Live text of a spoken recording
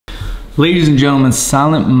Ladies and gentlemen,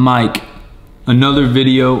 Silent Mike, another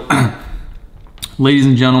video. Ladies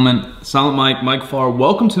and gentlemen, Silent Mike, Mike Farr,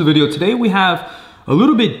 welcome to the video. Today we have a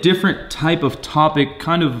little bit different type of topic,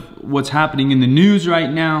 kind of what's happening in the news right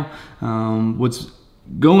now, what's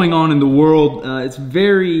going on in the world. It's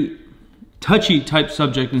very touchy type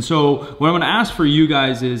subject, and so what I'm going to ask for you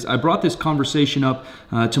guys is, I brought this conversation up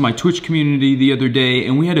to my Twitch community the other day,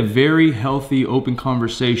 and we had a very healthy, open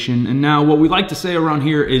conversation. And now what we like to say around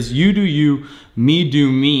here is, you do you, me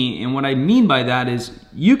do me. And what I mean by that is,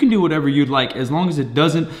 you can do whatever you'd like as long as it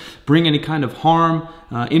doesn't bring any kind of harm,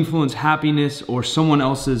 influence happiness or someone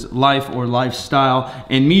else's life or lifestyle.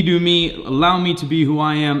 And me do me, allow me to be who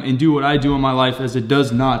I am and do what I do in my life, as it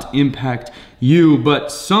does not impact you.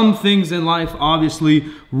 But some things in life, obviously,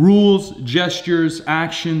 rules, gestures,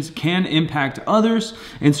 actions can impact others.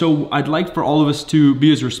 And so I'd like for all of us to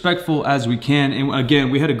be as respectful as we can. And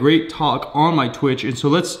again, we had a great talk on my Twitch, and so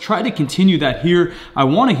let's try to continue that here. I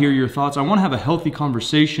want to hear your thoughts. I want to have a healthy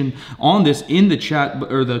conversation on this in the chat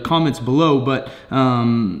or the comments below, but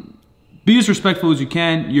be as respectful as you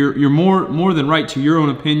can. You're more than right to your own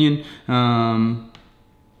opinion.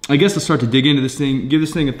 I guess let's start to dig into this thing. Give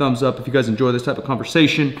this thing a thumbs up if you guys enjoy this type of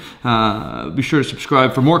conversation. Be sure to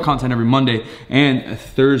subscribe for more content every Monday and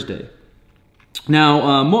Thursday.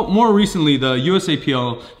 Now, more recently, the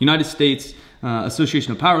Usapl, United States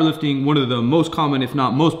Association of Powerlifting, one of the most common, if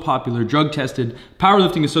not most popular, drug-tested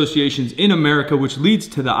powerlifting associations in America, which leads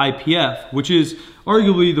to the IPF, which is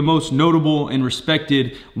arguably the most notable and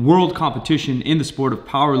respected world competition in the sport of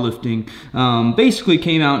powerlifting, basically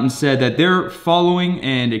came out and said that they're following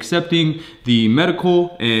and accepting the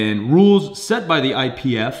medical and rules set by the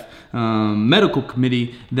IPF medical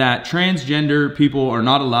committee, that transgender people are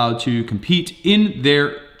not allowed to compete in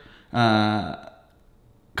their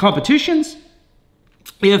competitions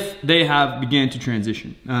if they have began to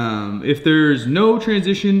transition. If there's no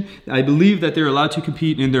transition, I believe that they're allowed to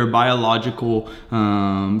compete in their biological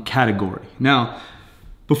category. Now,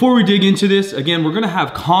 before we dig into this, again, we're gonna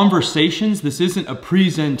have conversations. This isn't a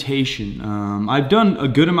presentation. I've done a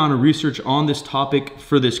good amount of research on this topic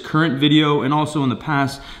for this current video, and also in the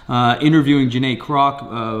past, interviewing Janae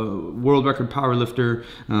Kroc, world record powerlifter,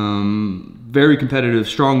 very competitive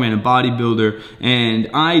strongman and bodybuilder, and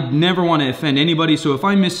I never want to offend anybody, so if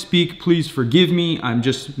I misspeak, please forgive me. I'm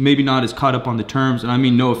just maybe not as caught up on the terms, and I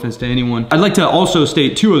mean no offense to anyone. I'd like to also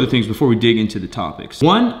state two other things before we dig into the topics.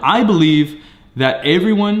 One, I believe that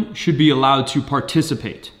everyone should be allowed to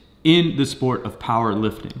participate in the sport of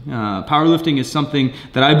powerlifting. Powerlifting is something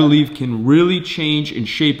that I believe can really change and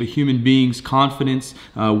shape a human being's confidence,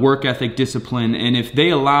 work ethic, discipline, and if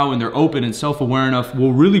they allow and they're open and self-aware enough,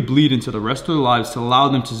 will really bleed into the rest of their lives to allow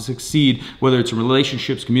them to succeed, whether it's in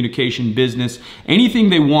relationships, communication, business,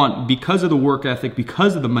 anything they want, because of the work ethic,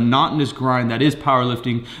 because of the monotonous grind that is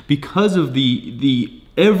powerlifting, because of the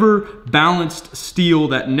ever balanced steel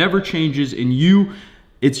that never changes, and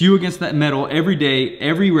it's you against that metal every day,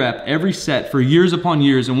 every rep, every set for years upon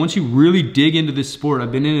years. And once you really dig into this sport,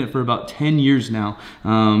 I've been in it for about 10 years now,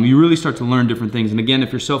 you really start to learn different things. And again,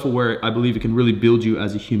 if you're self-aware, I believe it can really build you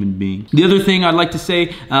as a human being. The other thing I'd like to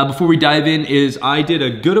say before we dive in is, I did a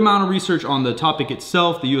good amount of research on the topic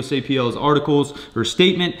itself, the USAPL's articles or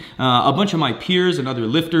statement, a bunch of my peers and other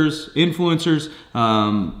lifters, influencers,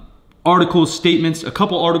 articles, statements, a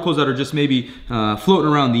couple articles that are just maybe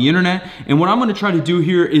floating around the internet. And what I'm going to try to do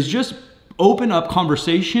here is just open up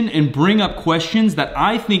conversation and bring up questions that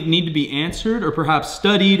I think need to be answered, or perhaps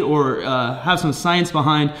studied, or have some science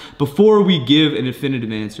behind before we give an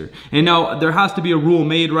definitive answer. And now there has to be a rule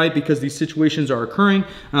made, right, because these situations are occurring.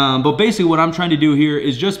 But basically what I'm trying to do here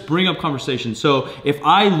is just bring up conversation. So if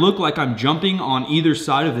I look like I'm jumping on either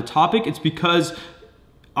side of the topic, it's because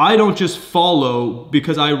I don't just follow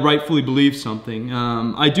because I rightfully believe something.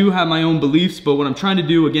 I do have my own beliefs, but what I'm trying to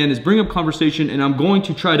do, again, is bring up conversation, and I'm going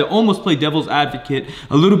to try to almost play devil's advocate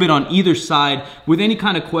a little bit on either side with any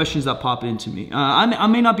kind of questions that pop into me. I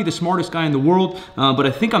may not be the smartest guy in the world, but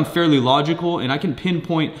I think I'm fairly logical, and I can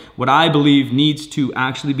pinpoint what I believe needs to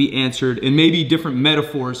actually be answered, and maybe different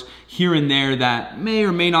metaphors here and there that may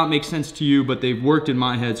or may not make sense to you, but they've worked in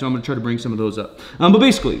my head, so I'm going to try to bring some of those up. But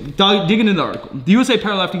basically, digging into the article, the USA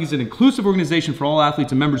Powerlifting is an inclusive organization for all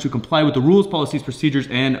athletes and members who comply with the rules, policies, procedures,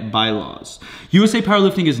 and bylaws. USA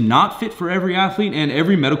Powerlifting is not fit for every athlete and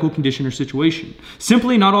every medical condition or situation.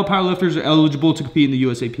 Simply, not all powerlifters are eligible to compete in the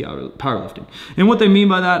USA Powerlifting. And what they mean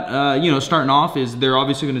by that, starting off, is they're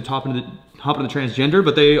obviously going to hop on the transgender,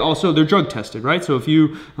 but they're drug tested, right? So if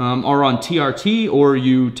you are on TRT or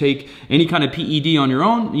you take any kind of PED on your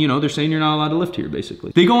own, you know, they're saying you're not allowed to lift here,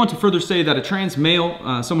 basically. They go on to further say that a trans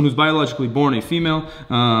male, someone who's biologically born a female,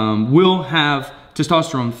 will have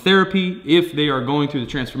testosterone therapy if they are going through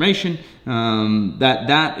the transformation.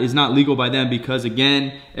 That is not legal by them because,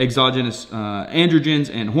 again, exogenous androgens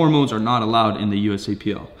and hormones are not allowed in the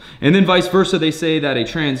USAPL. And then vice versa, they say that a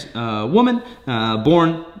trans woman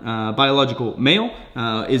born biological male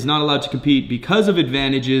is not allowed to compete because of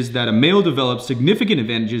advantages that a male develops, significant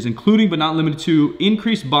advantages, including but not limited to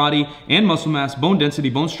increased body and muscle mass, bone density,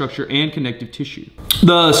 bone structure, and connective tissue.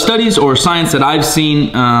 The studies or science that I've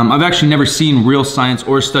seen, I've actually never seen real science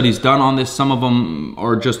or studies done on this. Some of them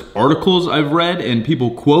are just articles I've read and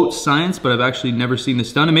people quote science, but I've actually never seen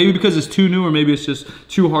this done. And maybe because it's too new, or maybe it's just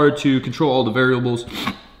too hard to control all the variables.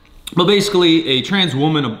 But basically, a trans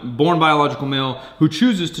woman, a born biological male who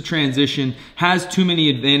chooses to transition has too many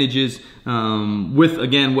advantages with,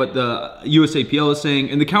 again, what the USAPL is saying.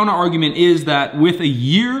 And the counter argument is that with a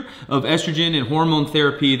year of estrogen and hormone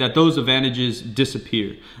therapy, that those advantages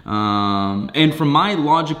disappear. And from my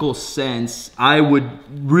logical sense, I would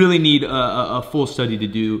really need a full study to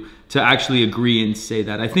do to actually agree and say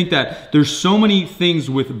that. I think that there's so many things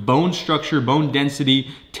with bone structure, bone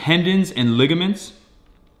density, tendons, and ligaments,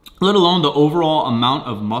 let alone the overall amount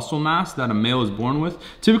of muscle mass that a male is born with.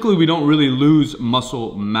 Typically, we don't really lose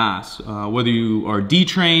muscle mass, whether you are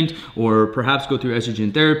detrained or perhaps go through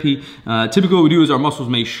estrogen therapy. Typically, what we do is our muscles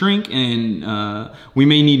may shrink and we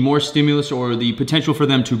may need more stimulus, or the potential for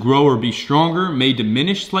them to grow or be stronger may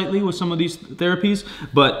diminish slightly with some of these therapies.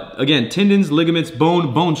 But again, tendons, ligaments,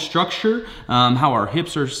 bone structure, how our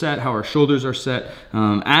hips are set, how our shoulders are set,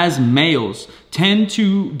 as males tend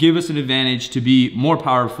to give us an advantage to be more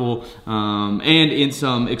powerful and in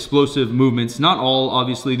some explosive movements. Not all,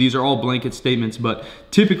 obviously, these are all blanket statements, but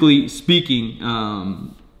typically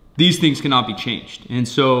speaking, these things cannot be changed. And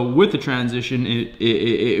so with the transition,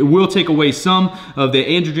 it will take away some of the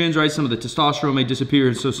androgens, right? Some of the testosterone may disappear,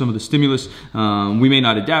 and so some of the stimulus, we may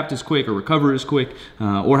not adapt as quick or recover as quick,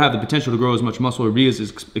 or have the potential to grow as much muscle or be as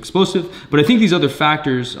explosive. But I think these other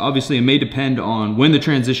factors, obviously, it may depend on when the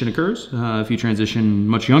transition occurs. If you transition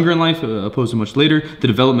much younger in life, opposed to much later, the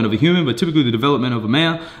development of a human, but typically the development of a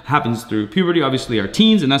man happens through puberty, obviously our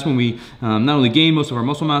teens, and that's when we not only gain most of our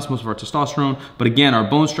muscle mass, most of our testosterone, but again, our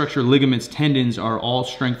bone structure, ligaments, tendons are all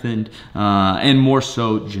strengthened and more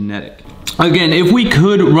so genetic. Again, if we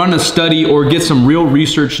could run a study or get some real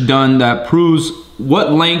research done that proves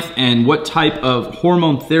what length and what type of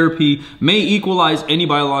hormone therapy may equalize any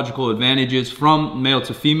biological advantages from male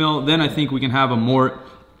to female, then I think we can have a more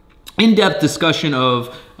in-depth discussion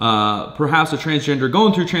of perhaps a transgender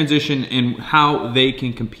going through transition and how they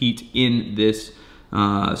can compete in this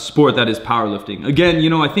sport that is powerlifting. Again, you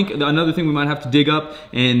know, I think another thing we might have to dig up,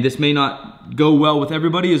 and this may not go well with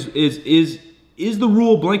everybody, is the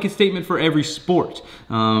rule blanket statement for every sport.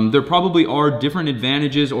 There probably are different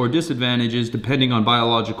advantages or disadvantages depending on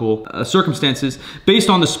biological circumstances based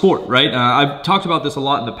on the sport, right? I've talked about this a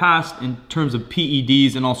lot in the past in terms of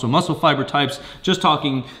PEDs and also muscle fiber types, just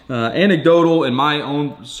talking anecdotal and my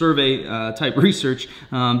own survey type research,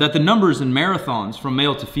 that the numbers in marathons from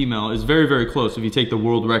male to female is very, very close if you take the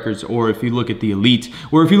world records or if you look at the elite,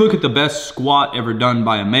 or if you look at the best squat ever done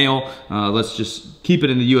by a male. Let's just keep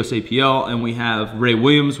it in the USAPL, and we have Ray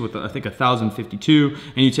Williams with, I think, 1,052,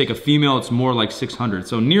 and you take a female, it's more like 600.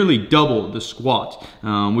 So nearly double the squat,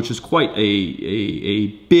 which is quite a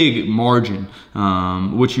big margin,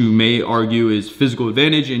 which you may argue is physical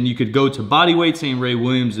advantage. And you could go to body weight, saying Ray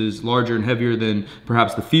Williams is larger and heavier than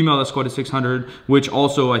perhaps the female that squatted 600, which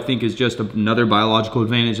also I think is just another biological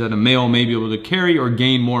advantage that a male may be able to carry or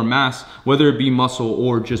gain more mass, whether it be muscle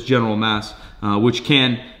or just general mass, which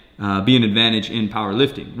can be an advantage in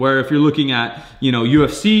powerlifting. Where if you're looking at, you know,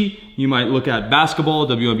 UFC, you might look at basketball,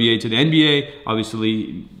 WNBA to the NBA.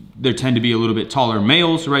 Obviously, there tend to be a little bit taller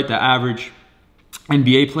males, right? The average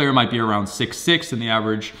NBA player might be around 6'6", and the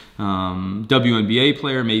average WNBA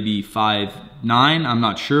player may be 5'9". I'm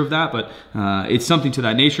not sure of that, but it's something to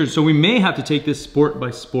that nature. So we may have to take this sport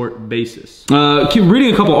by sport basis. Keep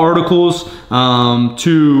reading a couple articles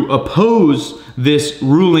to oppose this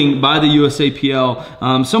ruling by the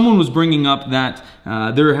USAPL. Someone was bringing up that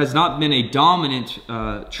there has not been a dominant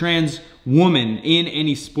trans woman in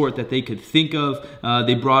any sport that they could think of.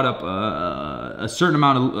 They brought up a certain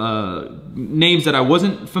amount of names that I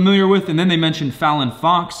wasn't familiar with, and then they mentioned Fallon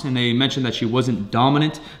Fox, and they mentioned that she wasn't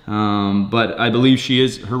dominant, but I believe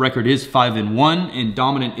her record is 5-1, and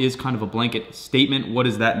dominant is kind of a blanket statement. What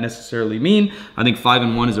does that necessarily mean? I think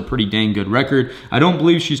 5-1 is a pretty dang good record. I don't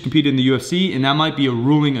believe she's competed in the UFC, and that might be a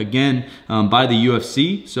ruling again by the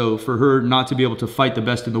UFC. So for her not to be able to fight the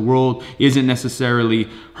best in the world isn't necessarily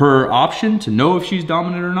her option to know if she's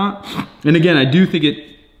dominant or not. And again, I do think it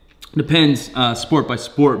depends sport by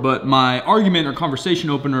sport, but my argument or conversation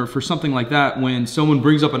opener for something like that, when someone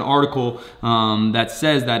brings up an article that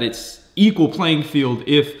says that it's equal playing field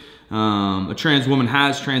if a trans woman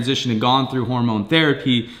has transitioned and gone through hormone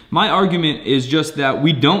therapy, my argument is just that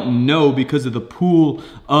we don't know because of the pool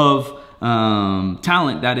of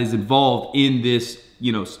talent that is involved in this,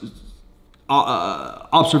 you know,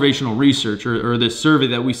 observational research or this survey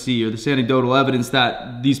that we see, or this anecdotal evidence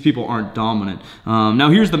that these people aren't dominant. Now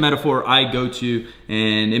here's the metaphor I go to,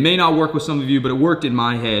 and it may not work with some of you, but it worked in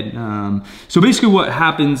my head. So basically what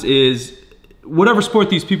happens is, whatever sport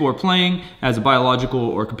these people are playing as a biological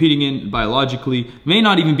or competing in biologically may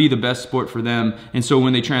not even be the best sport for them, and so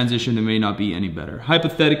when they transition they may not be any better.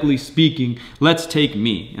 Hypothetically speaking, let's take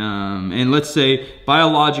me, and let's say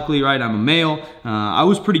biologically, right, I'm a male. I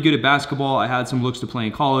was pretty good at basketball. I had some looks to play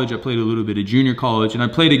in college. I played a little bit of junior college, and I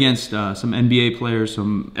played against some NBA players,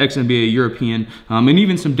 some ex-NBA European, and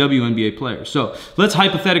even some WNBA players. So let's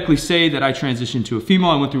hypothetically say that I transitioned to a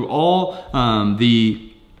female. I went through all the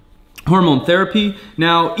hormone therapy.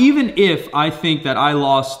 Now, even if I think that I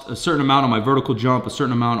lost a certain amount on my vertical jump, a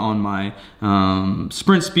certain amount on my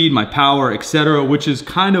sprint speed, my power, etc., which is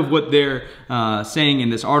kind of what they're saying in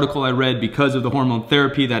this article I read, because of the hormone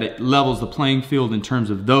therapy, that it levels the playing field in terms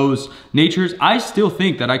of those natures, I still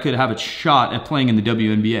think that I could have a shot at playing in the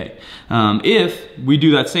WNBA. If we do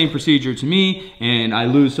that same procedure to me and I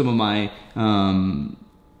lose some of my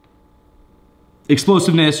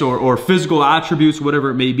explosiveness or physical attributes, whatever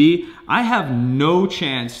it may be, I have no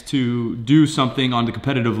chance to do something on the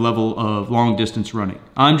competitive level of long distance running.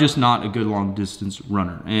 I'm just not a good long distance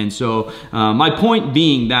runner. And so my point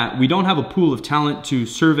being that we don't have a pool of talent to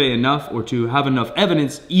survey enough or to have enough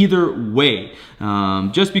evidence either way.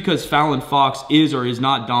 Just because Fallon Fox is or is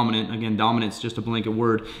not dominant, again, dominance is just a blanket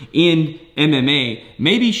word, in MMA,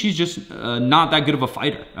 maybe she's just not that good of a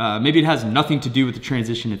fighter. Maybe it has nothing to do with the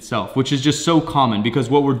transition itself, which is just so common, because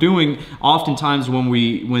what we're doing oftentimes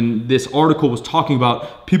when this article was talking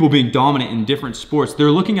about people being dominant in different sports, they're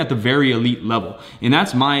looking at the very elite level. And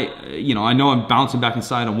that's my, you know, I know I'm bouncing back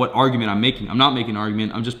inside on what argument I'm making. I'm not making an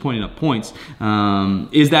argument, I'm just pointing up points.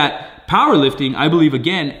 Is that powerlifting, I believe,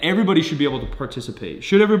 again, everybody should be able to participate.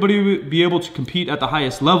 Should everybody be able to compete at the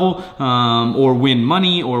highest level, or win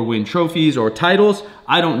money or win trophies or titles?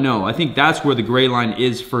 I don't know. I think that's where the gray line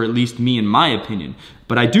is for at least me, in my opinion.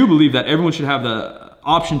 But I do believe that everyone should have the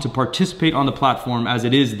option to participate on the platform, as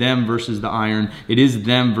it is them versus the iron. It is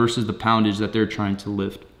them versus the poundage that they're trying to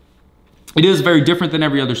lift. It is very different than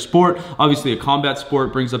every other sport. Obviously, a combat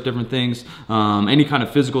sport brings up different things. Any kind of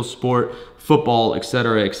physical sport, football,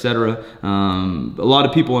 etc., etc. A lot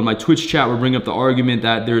of people in my Twitch chat will bring up the argument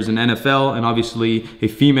that there's an NFL, and obviously a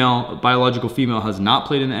biological female has not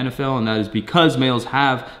played in the NFL, and that is because males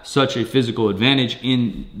have such a physical advantage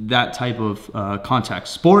in that type of contact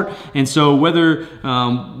sport. And so whether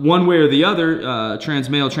one way or the other, trans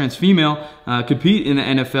male, trans female, compete in the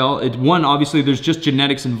NFL, one, obviously there's just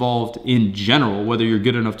genetics involved in general, whether you're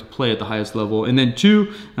good enough to play at the highest level. And then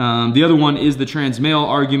two, the other one is the trans male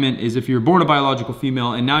argument, is if you're born a biological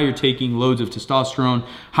female and now you're taking loads of testosterone,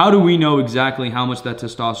 how do we know exactly how much that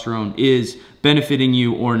testosterone is benefiting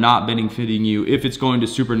you or not benefiting you if it's going to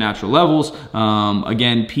supernatural levels?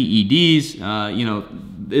 Again, PEDs, you know,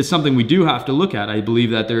 is something we do have to look at. I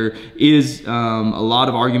believe that there is a lot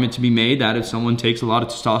of argument to be made that if someone takes a lot of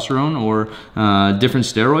testosterone or different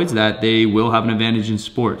steroids, that they will have an advantage in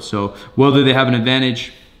sports. So whether they have an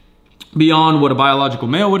advantage beyond what a biological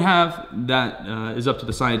male would have, that is up to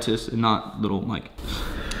the scientists and not little Mike.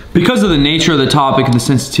 Because of the nature of the topic and the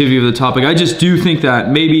sensitivity of the topic, I just do think that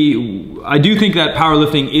I do think that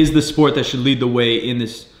powerlifting is the sport that should lead the way in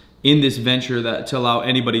this venture, that to allow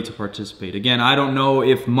anybody to participate. Again, I don't know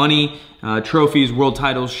if money, trophies, world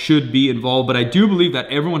titles should be involved, but I do believe that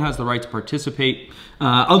everyone has the right to participate.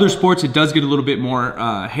 Other sports, it does get a little bit more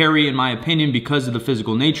hairy, in my opinion, because of the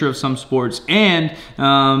physical nature of some sports and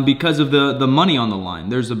because of the money on the line.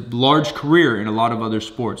 There's a large career in a lot of other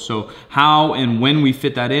sports. So how and when we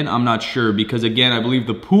fit that in, I'm not sure, because again, I believe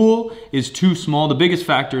the pool is too small. The biggest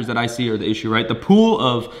factors that I see are the issue, right? The pool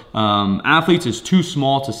of athletes is too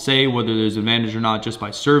small to say say whether there's advantage or not just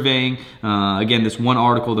by surveying. Again, this one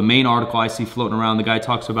article, the main article I see floating around, the guy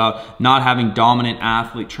talks about not having dominant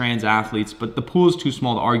trans athletes, but the pool is too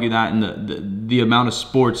small to argue that, and the amount of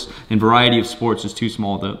sports and variety of sports is too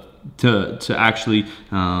small to actually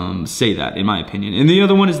say that, in my opinion. And the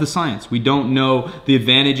other one is the science. We don't know the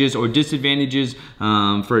advantages or disadvantages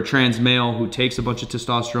for a trans male who takes a bunch of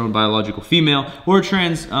testosterone, biological female, or a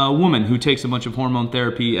trans woman who takes a bunch of hormone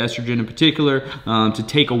therapy, estrogen in particular, to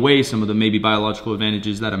take away some of the maybe biological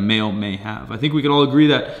advantages that a male may have. I think we can all agree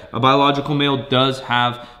that a biological male does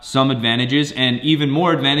have some advantages, and even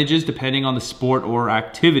more advantages depending on the sport or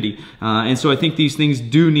activity. And so I think these things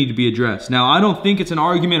do need to be addressed. Now, I don't think it's an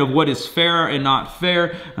argument of what is fair and not fair.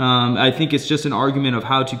 I think it's just an argument of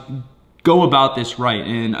how to go about this right.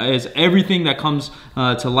 And as everything that comes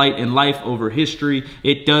to light in life over history,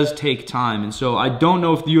 it does take time. And so I don't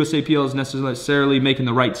know if the USAPL is necessarily making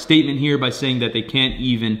the right statement here by saying that they can't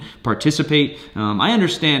even participate. I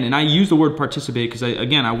understand, and I use the word participate because,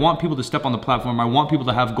 again, I want people to step on the platform. I want people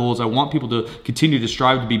to have goals. I want people to continue to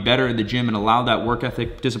strive to be better in the gym and allow that work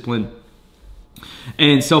ethic, discipline,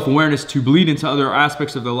 and self-awareness to bleed into other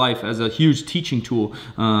aspects of their life as a huge teaching tool.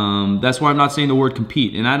 That's why I'm not saying the word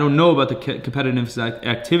compete. And I don't know about the competitive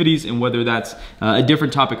activities and whether that's a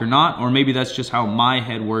different topic or not, or maybe that's just how my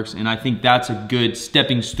head works. And I think that's a good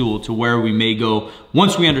stepping stool to where we may go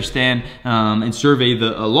once we understand and survey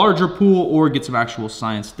a larger pool or get some actual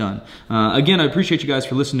science done. Again, I appreciate you guys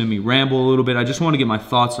for listening to me ramble a little bit. I just want to get my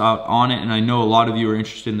thoughts out on it, and I know a lot of you are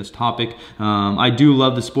interested in this topic. I do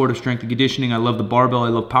love the sport of strength and conditioning. I love the barbell. I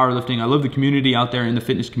love powerlifting. I love the community out there in the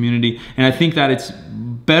fitness community, and I think that it's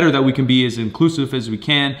better that we can be as inclusive as we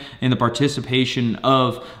can in the participation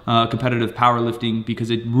of competitive powerlifting, because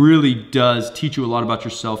it really does teach you a lot about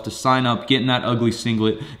yourself to sign up, get in that ugly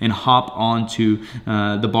singlet, and hop onto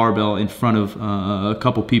the barbell in front of a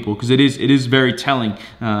couple people, because it is very telling.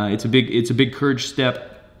 It's a big courage step.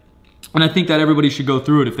 And I think that everybody should go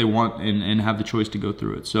through it if they want and have the choice to go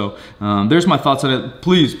through it. So there's my thoughts on it.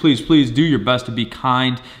 Please, please, please do your best to be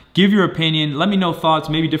kind. Give your opinion. Let me know thoughts,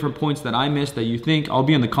 maybe different points that I missed that you think. I'll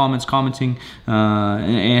be in the comments commenting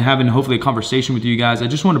and having hopefully a conversation with you guys. I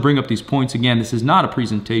just want to bring up these points again. This is not a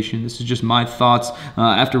presentation. This is just my thoughts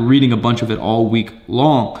after reading a bunch of it all week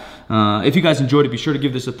long. If you guys enjoyed it, be sure to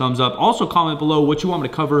give this a thumbs up. Also comment below what you want me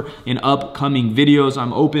to cover in upcoming videos.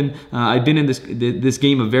 I'm open. I've been in this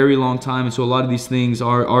game a very long time, and so a lot of these things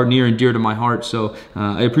are near and dear to my heart. So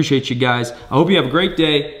I appreciate you guys. I hope you have a great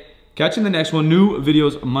day. Catch you in the next one. New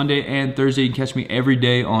videos Monday and Thursday. You can catch me every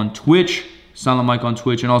day on Twitch, Silent Mikke on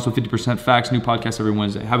Twitch, and also 50% Facts, new podcast every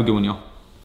Wednesday. Have a good one, y'all.